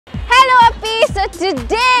So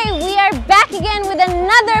today we are back again with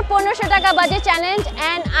another 1500 Taka budget challenge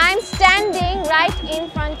and I'm standing right in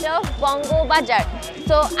front of Bongo Bazar.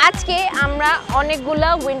 So আজকে আমরা অনেকগুলা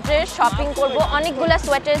winter shopping করব, অনেকগুলা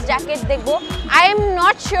sweaters jacket দেখব। I am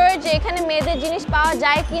not sure যে এখানে মেয়েদের জিনিস পাওয়া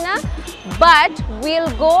যায় কিনা, but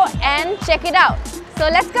we'll go and check it out. So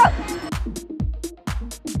let's go.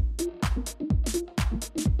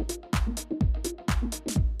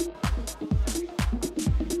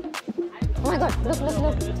 Oh my god, look.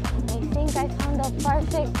 I think I found a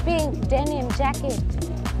perfect pink denim jacket.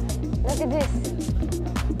 Look at this.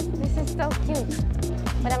 This is so cute.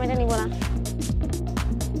 But I'm going to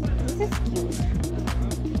This is cute.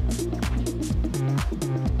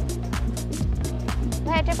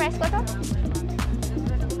 Bhai, etar price koto?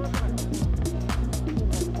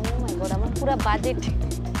 Oh my god, amar pura budget.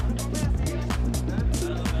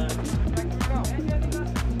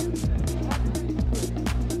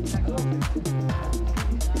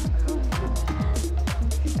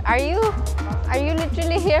 Are you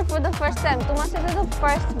literally here for the first time? তোমার সাথে তো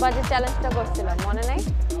first budget চ্যালেঞ্জটা করছিলাম, মনে নাই?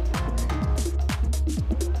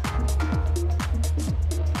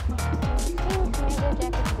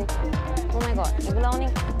 Oh my god, এগুলো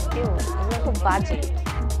অনেক cute, এগুলো খুব বাজে।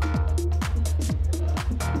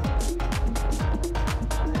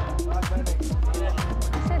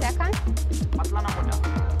 আচ্ছা দেখান, পাতলা না মোটা?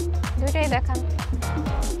 দুইটাই দেখান।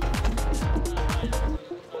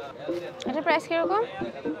 এটার প্রাইস কিরকম?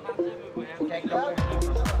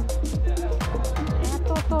 এত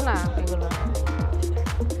তো না এগুলো,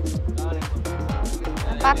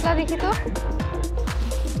 পাতলা দেখি তো।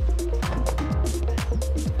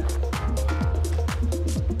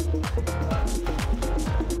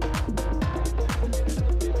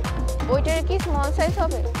 ওইটার কি স্মল সাইজ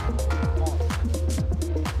হবে?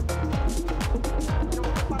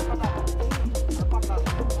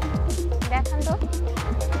 দেখান তো।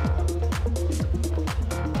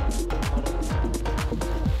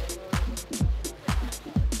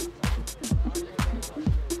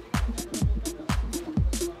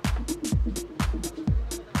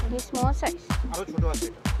 স্মল সাইজ আরো ছোট আছে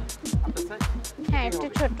এটা আপনার সাইজ? হ্যাঁ একটু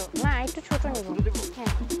ছোট, না একটু ছোট নিব।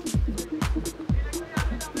 হ্যাঁ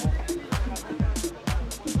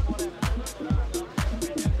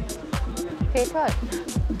ফিট হয়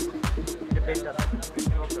এটা পেটটা।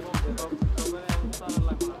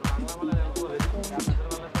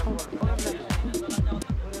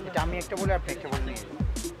 এটা আমি একটা বলে আপনি একটা বলে নিয়ে,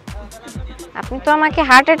 আপনি তো আমাকে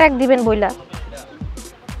হার্ট অ্যাটাক দিবেন বইলা।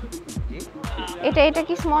 এটা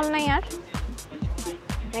কি স্মল নাই আর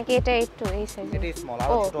নাকি এটা একটু এই সাইজ? এটা স্মল, আর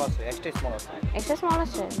ছোট আছে, এক্সট্রা স্মল আছে। এক্সট্রা স্মল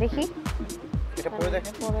আছে, দেখি এটা পরে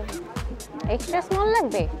দেখেন। এক্সট্রা স্মল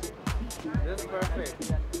লাগবে? This perfect.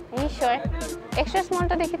 এই শিওর এক্সট্রা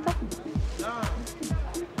স্মলটা দেখি তো,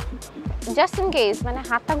 জাস্ট ইন কেস, মানে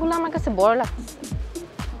হাতাগুলো আমার কাছে বড় লাগছে।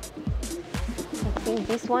 I think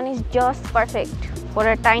this one is just perfect for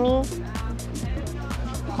a tiny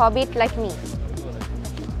hobbit like me.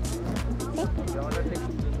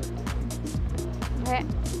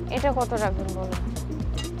 এটা কত রাখবেন বলুন?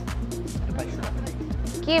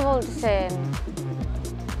 কি বলতেছেন?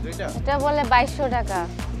 এটা বলে 2200 টাকা।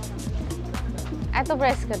 এত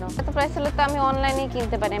প্রাইস কেন? এত প্রাইস হলে তো আমি অনলাইনে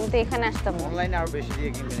কিনতে পারি, আমি তো এখানে আসতাম। অনলাইনে আরো বেশি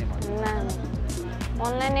দিয়ে কিনবেন। না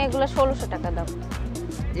অনলাইনে এগুলো 1600 টাকা দাম।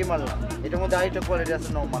 এই মাল না, এটার মধ্যে আরেকটা কোয়ালিটি আছে,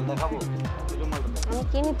 নরমাল দেখাবো। আমি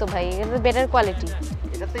কিনি তো ভাই, এটা বেটার কোয়ালিটি।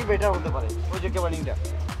 এটা থেকে বেটার হতে পারে, ওই যে কেবালিংটা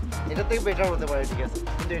এটা থেকে বেটার হতে পারে, ঠিক আছে,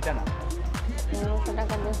 কিন্তু এটা না। 1500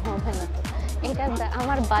 টাকা দিয়ে হবে না তো। এটা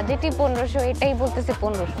আমার বাজেটই 1500, এটাই বলতেছে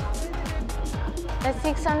 1500। তা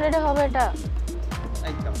 600 এ হবে এটা?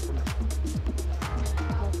 একদম।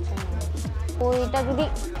 ওইটা যদি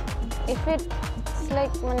if it's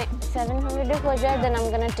like মানে 700 এ হয়ে যায় then I'm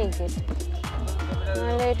gonna take it.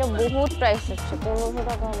 নাহলে এটা বহুত প্রাইস আছে, 1500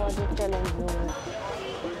 টাকা বাজেট চ্যালেঞ্জ।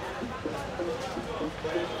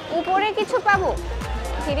 উপরে কিছু পাবো?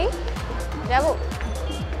 ফ্রি যাবো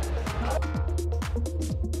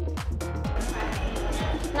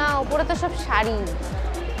না, উপরে তো সব শাড়ি,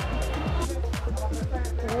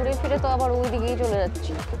 ঘুরে ফিরে তো আবার ওই দিকেই চলে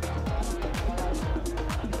যাচ্ছি।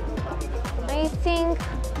 আই থিঙ্ক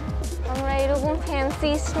আমরা এরকম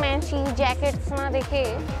ফ্যান্সি স্ম্যাশি জ্যাকেটস না দেখে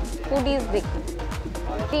হুডিজ দেখি।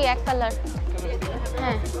 কি এক কালার?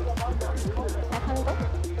 হ্যাঁ এখন তো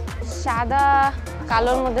সাদা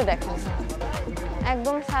কালোর মধ্যে দেখেন,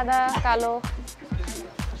 একদম সাদা কালো।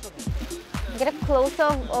 Get a close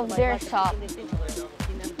up of their shop.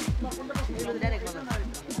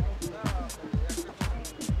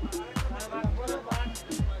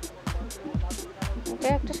 এটা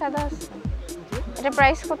একটা সাদা আছে, এটা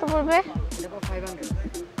প্রাইস কত পড়বে? এটা 500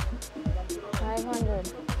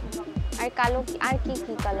 আর কালো আর কি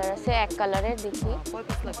কি কালার আছে? এক কালারের দেখি,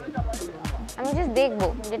 আমি জাস্ট দেখবো,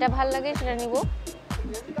 যেটা ভালো লাগে সেটা নিব।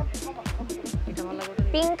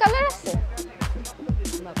 পিঙ্ক কালার আছে?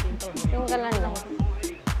 পিঙ্ক কালার নাই।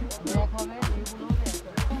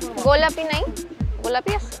 গোলাপি নাই?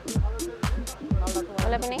 গোলাপি আছে?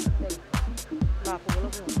 গোলাপি নেই?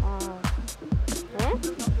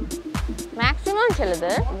 Maximum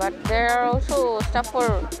ছেলেদের, but there are also stuff for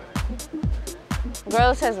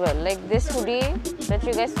girls as well. Like this hoodie that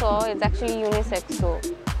you guys saw, it's actually unisex. So,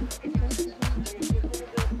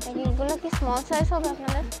 এগুলো কি small size হবে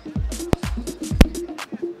আপনাদের?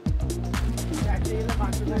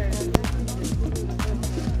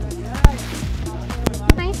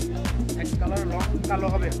 Nice. এক কালার লং কালো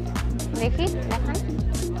হবে। দেখি, দেখান।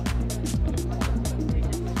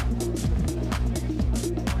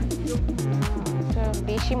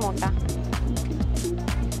 বেশি মোটা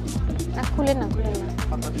না, খুলে না, খুলে না।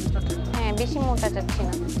 হ্যাঁ, বেশি মোটা চাচ্ছি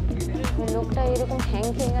না। লোকটা এরকম হ্যাং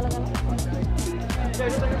খেয়ে গেল কেন?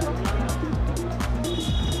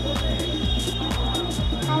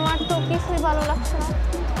 আমার তো কিছুই ভালো লাগছে না।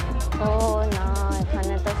 ও না,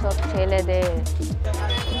 এখানে তো সব ছেলেদের।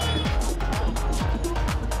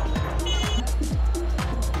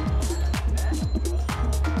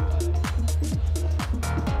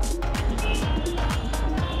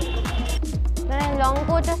 লং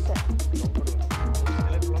কোট আছে?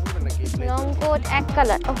 লং কোট এক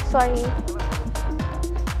কালার। ও সরি,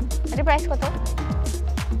 এটার প্রাইস কত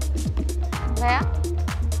ভাইয়া?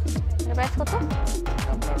 এটার প্রাইস কত?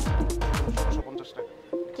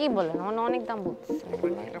 কি বলেন, অনেক দাম বলছে।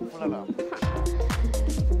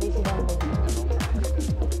 বেশি দাম বলছে।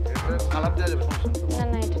 না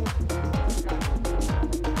না, এটা না।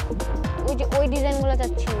 ওই যে ওই ডিজাইনগুলো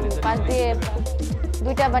চাচ্ছি, পাশ দিয়ে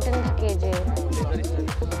দুইটা বাটন থাকে যে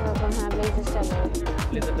এরকম। হ্যাঁ, ব্লেজার স্টাইলের।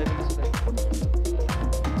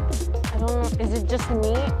 I don't know, is it just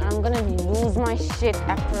me? I'm gonna lose my shit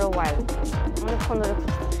after a while. অনেকক্ষণ ধরে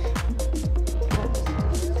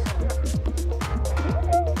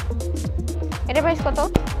এটা প্রাইস কত?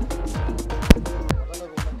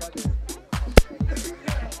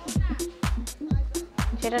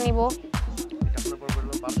 সেটা নিব।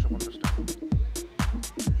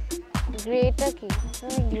 গ্রেটা কি?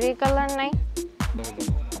 গ্রে কালার নাই?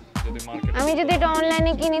 আমি যদি এটা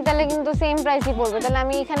অনলাইনে কিনি তাহলে কিন্তু সেম প্রাইসই পড়বে। তাহলে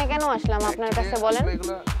আমি এখানে কেন আসলাম আপনার কাছে বলেন?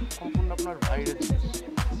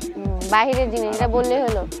 বাইরের জিনিস, এটা বললেই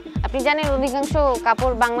হলো। আপনি জানেন অধিকাংশ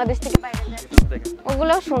কাপড় বাংলাদেশ থেকে বাইরে যায়,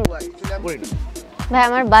 ওগুলো সুন্দর। ভাই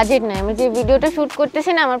আমার বাজেট নাই, আমি যে ভিডিওটা শুট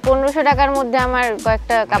করতেছি না, আমার 1500 টাকার মধ্যে আমার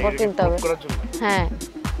কয়েকটা কাপড় কিনতে হবে। হ্যাঁ,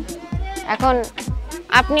 এখন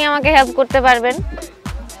আপনি আমাকে হেল্প করতে পারবেন?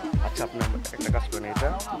 আচ্ছা, আপনি একটা কাজ করেন, এটা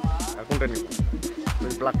আর কোনটা নিবেন?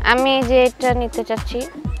 আমি যে এটা নিতে চাচ্ছি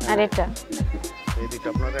আর এটা। এই দুটো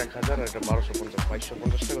আপনার 1000 আর এটা 1250,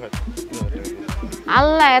 2250 টাকা হয়।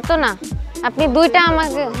 আল্লাহ, এত না। আপনি দুইটা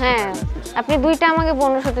আমাকে, হ্যাঁ আপনি দুইটা আমাকে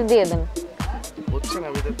 1500 দিয়ে দেন। বুঝছেন,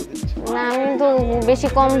 আমি তো দিচ্ছি না, আমি তো বেশি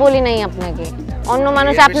কম বলি নাই আপনাকে। অন্য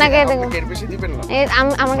মানুষ আপনাকে এর বেশি দিবেন না।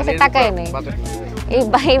 আমার কাছে টাকাই নেই।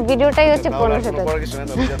 এই ভিডিওটাই হচ্ছে 1500 টাকা।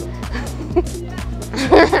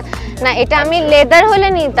 না, এটা আমি লেদার হলে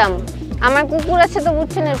নিতাম। আমার কুকুর আছে তো,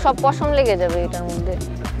 বুঝছেন, সব পশম লেগে যাবে এটার মধ্যে।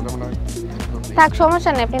 থাক,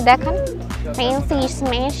 সমস্যা নেই, আপনি দেখান। ফ্যান্সি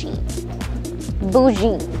স্ম্যাশি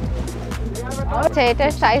বুজি। আচ্ছা,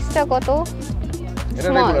 এটার সাইজটা কত? এটা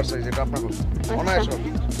রেগুলার সাইজ, এটা আপনার অনায়াস হবে।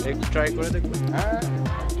 একটু ট্রাই করে দেখুন। হ্যাঁ,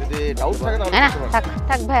 যদি ডাউট থাকে তাহলে থাক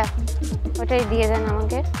থাক ভাইয়া, ওটাই দিয়ে দেন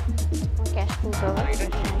আমাকে। ক্যাশ তুলতে হবে।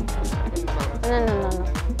 না না না না,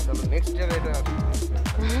 তাহলে নেক্সট ইয়ার এটা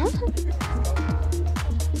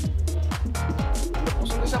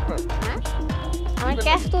পছন্দ আছে আপনার? হ্যাঁ, আমার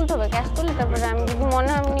ক্যাশ তুলতে হবে। ক্যাশ তুলে তারপরে আমি যদি মনে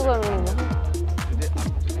হয় আমি নিব, আমি নিব। যদি আর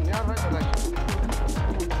কিছু নেওয়ার হয় তাহলে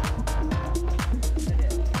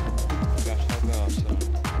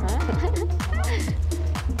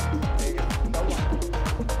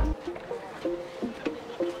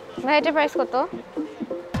ভাই, এটার প্রাইস কত?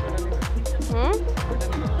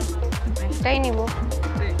 একটাই নিব।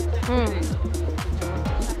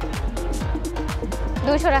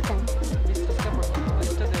 200 রাখেন।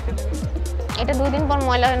 এটা 2 দিন পর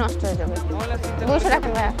ময়লা হয়ে নষ্ট হয়ে যাবে। 200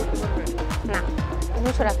 রাখেন ভাইয়া। না,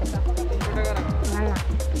 200 রাখেন। না না,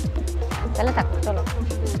 তাহলে থাক, চলো।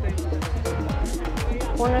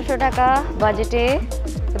 1500 টাকা বাজেটে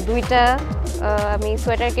দুইটা আমি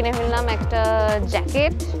সোয়েটার কিনে ফেললাম, একটা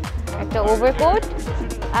জ্যাকেট, একটা ওভারকোট।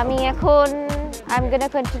 আমি এখন I'm gonna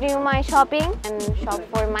continue my shopping and shop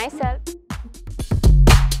for myself.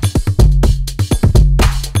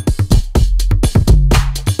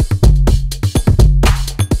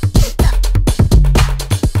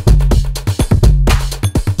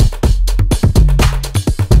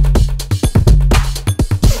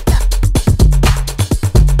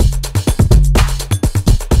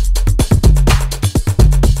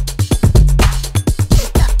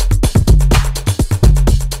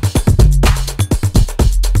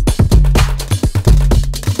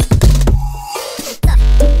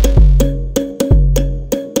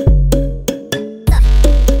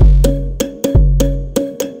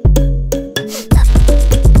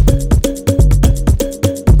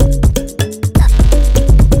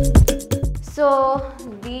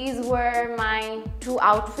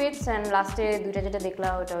 লাস্টে দুইটা যেটা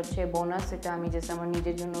দেখলাম ওটা হচ্ছে বোনাস, এটা আমি জাস্ট আমার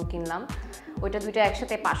নিজের জন্য কিনলাম। ওইটা দুইটা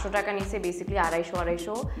একসাথে 500 টাকা নিচ্ছে, বেসিক্যালি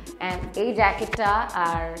 250 অ্যান্ড এই জ্যাকেটটা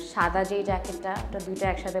আর সাদা যেই জ্যাকেটটা ওটা দুইটা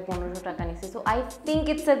একসাথে 1500 টাকা নিচ্ছে। So I think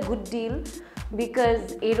it's a good deal, because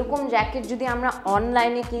এরকম জ্যাকেট যদি আমরা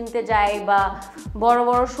অনলাইনে কিনতে যাই বা বড়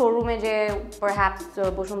বড় শোরুমে যে perhaps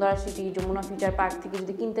Bashundhara city, Jamuna future park থেকে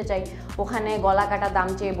যদি কিনতে চাই, ওখানে গলা কাটা দাম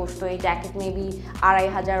চেয়ে বসতো। এই জ্যাকেট মেবি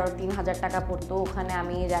 2500 or 3000 টাকা পড়তো, ওখানে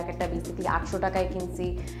আমি এই জ্যাকেটটা বেসিক্যালি 800 টাকায় কিনছি।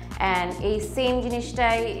 অ্যান্ড এই সেম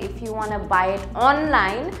জিনিসটাই if you want by it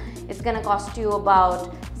online, it's gonna cost you about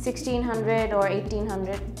 1600 or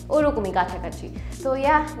 1800, ওরকমই কাছাকাছি। So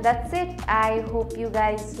yeah, that's it. I hope you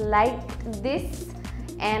guys like this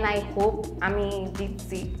and I hope আমি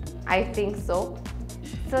জিতছি। I think so.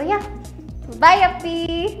 So yeah, bye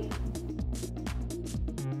Appi.